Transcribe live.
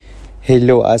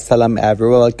Hello, Assalam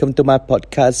everyone. Welcome to my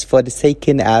podcast for the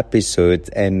second episode,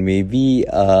 and maybe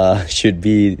should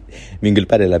be minggu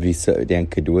lepas adalah episode yang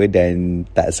kedua dan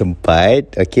tak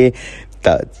sempat. Okay,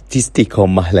 tak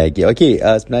istiqomah lagi. Okay,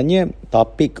 sebenarnya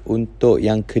topik untuk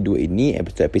yang kedua ini,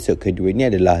 episod kedua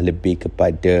ini adalah lebih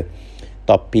kepada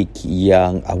topik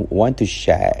yang I want to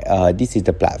share. This is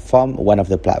the platform, one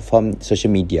of the platform social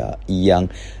media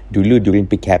yang dulu during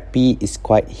PKP is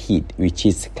quite hit, which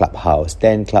is Clubhouse.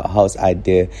 Then Clubhouse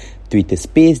ada Twitter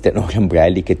Space dan orang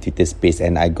beralih ke Twitter Space,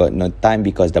 and I got no time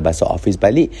because dah masuk office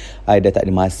balik. I dah tak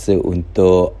ada masa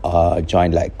untuk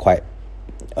join like quite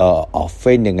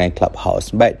often dengan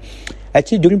Clubhouse. But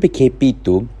actually during PKP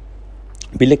tu,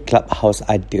 bila Clubhouse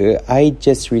ada, I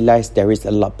just realised there is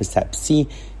a lot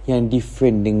persepsi yang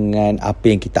different dengan apa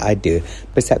yang kita ada.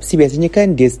 Persepsi biasanya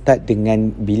kan dia start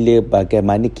dengan bila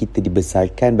bagaimana kita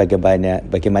dibesarkan,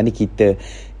 bagaimana kita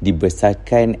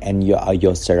dibesarkan, and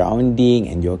your surrounding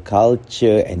and your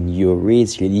culture and your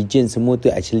race, religion, semua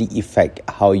tu actually affect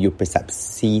how you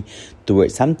persepsi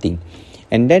towards something.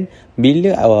 And then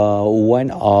bila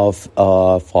one of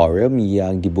forum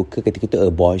yang dibuka ketika itu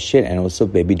abortion and also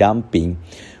baby dumping.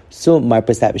 So my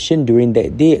perception during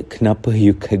that day, kenapa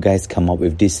you guys come up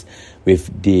with this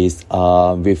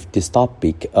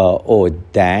topic?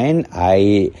 Then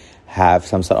I have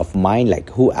some sort of mind like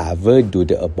whoever do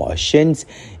the abortions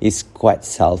is quite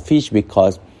selfish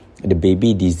because the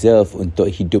baby deserve untuk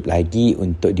hidup lagi,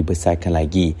 untuk dibesarkan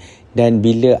lagi. Dan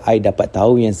bila I dapat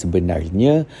tahu yang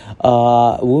sebenarnya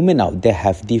women out there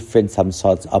have different some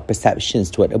sorts of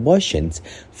perceptions toward abortions.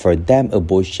 For them,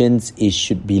 abortions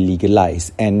should be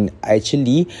legalized. And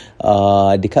actually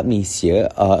dekat Malaysia,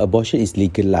 abortion is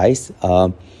legalized.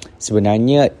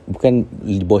 Sebenarnya bukan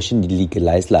abortion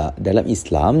legalized lah. Dalam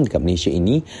Islam dekat Malaysia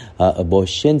ini,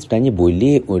 abortion sebenarnya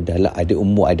boleh dalam ada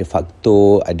umur, ada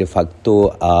faktor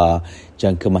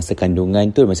jangka masa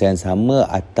kandungan tu masa yang sama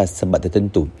atas sebab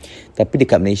tertentu. Tapi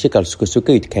dekat Malaysia kalau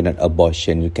suka-suka you cannot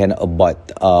abortion, you cannot abort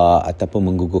ataupun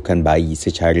menggugurkan bayi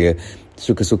secara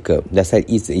suka-suka. That's why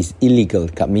it's illegal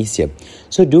dekat Malaysia.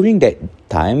 So during that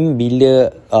time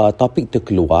bila topik tu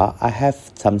keluar, I have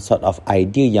some sort of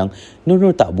idea yang no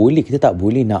tak boleh, kita tak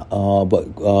boleh nak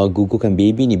buat gugurkan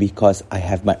baby ni because I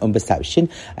have my own perception,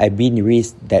 I've been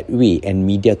raised that way and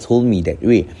media told me that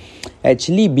way.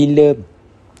 Actually bila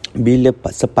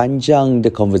sepanjang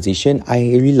the conversation,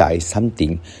 I realised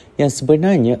something yang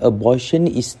sebenarnya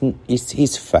abortion is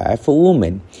fair for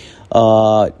women.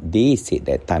 They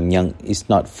said that time yang it's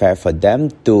not fair for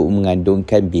them to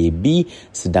mengandungkan baby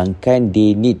sedangkan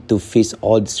they need to face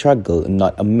all the struggle,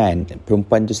 not a man.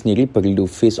 Perempuan tu sendiri perlu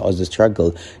face all the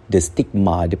struggle, the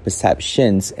stigma, the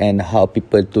perceptions and how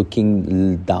people looking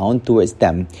down towards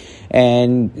them.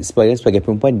 And sebagai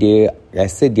perempuan, dia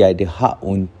rasa dia ada hak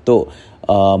untuk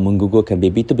menggugurkan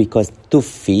baby tu because to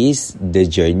face the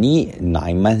journey, 9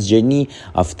 months journey,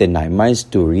 after 9 months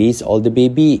to raise all the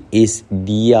baby is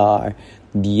their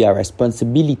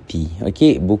responsibility.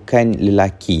 Okay, bukan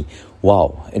lelaki.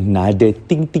 Wow, another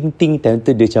ting. Time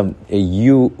tu dia macam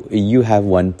you have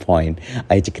 1 point,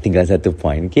 I je ketinggalan 1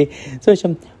 point. Okay, so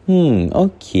macam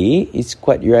okay, it's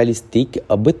quite realistic.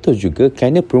 Betul juga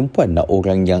kerana perempuan lah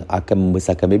orang yang akan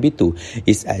membesarkan baby tu.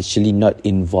 It's actually not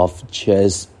involved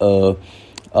just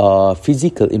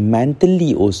physical,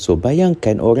 mentally also.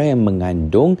 Bayangkan orang yang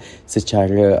mengandung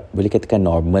secara boleh katakan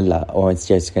normal lah, orang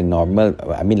secara normal,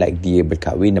 I mean like dia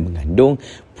berkahwin dan mengandung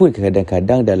pun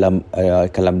kadang-kadang dalam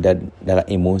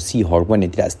emosi, hormon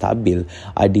yang tidak stabil,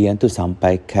 ada yang tu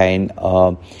sampaikan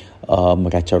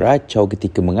meracau-racau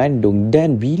ketika mengandung.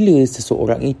 Dan bila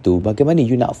seseorang itu, bagaimana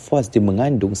you nak force dia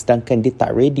mengandung sedangkan dia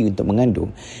tak ready untuk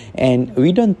mengandung? And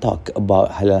we don't talk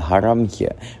about halal haram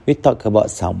here, we talk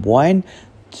about someone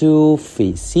to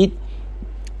face it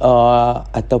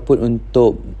ataupun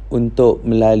untuk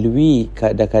melalui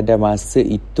kadang-kadang masa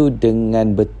itu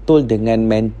dengan betul, dengan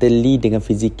mentally, dengan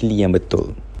physically yang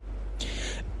betul.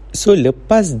 So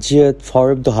lepas je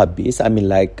forum tu habis, I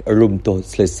mean like room tu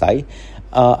selesai,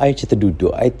 I macam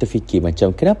terduduk, I terfikir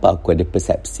macam kenapa aku ada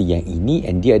persepsi yang ini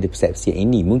and dia ada persepsi yang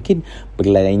ini, mungkin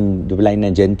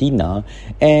berlainan jantina.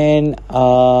 And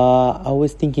I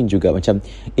was thinking juga macam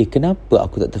kenapa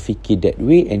aku tak terfikir that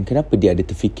way and kenapa dia ada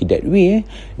terfikir that way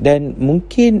dan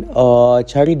mungkin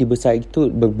cara dibesar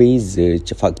itu berbeza,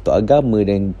 faktor agama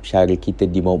dan cara kita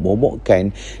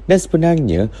dimomokkan. Dan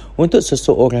sebenarnya untuk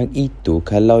seseorang itu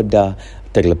kalau dah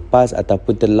terlepas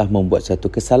ataupun telah membuat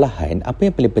satu kesalahan, apa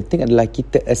yang paling penting adalah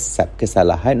kita accept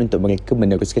kesalahan untuk mereka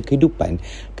meneruskan kehidupan.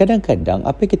 Kadang-kadang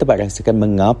apa yang kita rasakan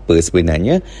mengapa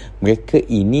sebenarnya mereka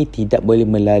ini tidak boleh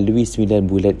melalui 9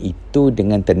 bulan itu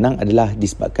dengan tenang adalah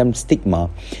disebabkan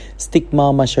stigma. stigma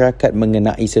masyarakat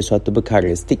mengenai sesuatu perkara,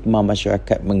 stigma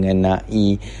masyarakat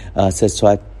mengenai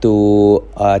sesuatu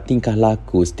tingkah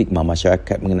laku, stigma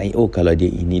masyarakat mengenai kalau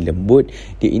dia ini lembut,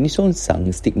 dia ini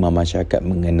songsang, stigma masyarakat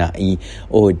mengenai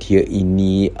dia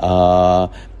ini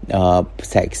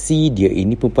seksi, dia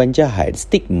ini perempuan jahat.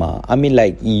 Stigma, I mean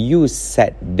like you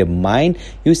set the mind,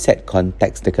 you set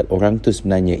context dekat orang tu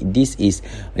sebenarnya this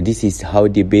is how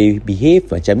they behave,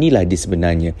 macam ni lah dia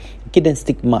sebenarnya. Okay, dan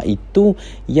stigma itu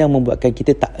yang membuatkan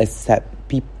kita tak accept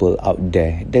people out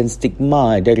there, dan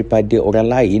stigma daripada orang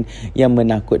lain yang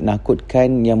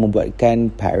menakut-nakutkan, yang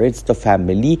membuatkan parents atau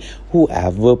family,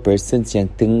 whoever persons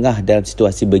yang tengah dalam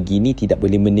situasi begini tidak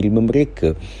boleh menerima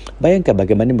mereka. Bayangkan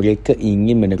bagaimana mereka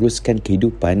ingin meneruskan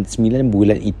kehidupan 9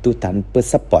 bulan itu tanpa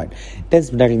support. Dan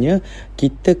sebenarnya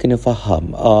kita kena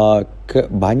faham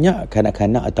banyak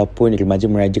kanak-kanak ataupun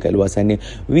remaja-remaja kat luar sana,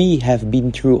 we have been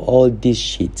through all this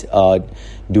shit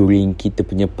during kita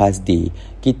punya past day.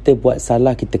 Kita buat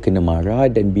salah, kita kena marah,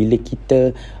 dan bila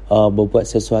kita berbuat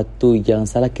sesuatu yang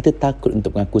salah, kita takut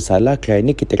untuk mengaku salah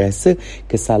kerana kita rasa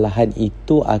kesalahan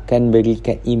itu akan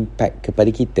berikan impact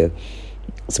kepada kita.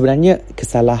 Sebenarnya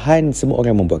kesalahan, semua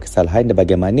orang membuat kesalahan, dan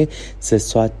bagaimana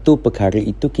sesuatu perkara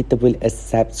itu kita boleh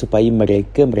accept supaya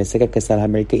mereka merasakan kesalahan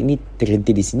mereka ini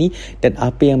terhenti di sini, dan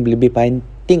apa yang lebih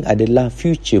penting adalah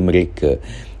future mereka.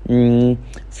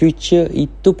 Future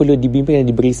itu perlu dibimbing dan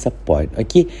diberi support.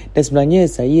 Okay? Dan sebenarnya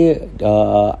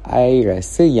I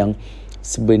rasa yang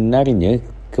sebenarnya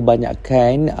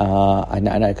kebanyakan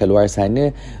anak-anak kat luar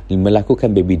sana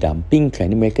melakukan baby dumping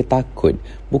kerana mereka takut.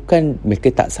 Bukan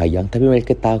mereka tak sayang, tapi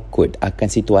mereka takut akan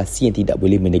situasi yang tidak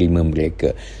boleh menerima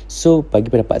mereka. So, bagi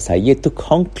pendapat saya, to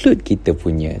conclude kita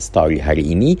punya story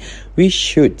hari ini, we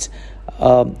should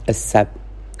accept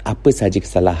apa sahaja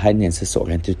kesalahan yang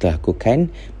seseorang itu telah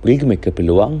lakukan, beri mereka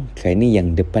peluang kerana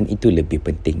yang depan itu lebih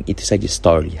penting. Itu saja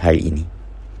story hari ini.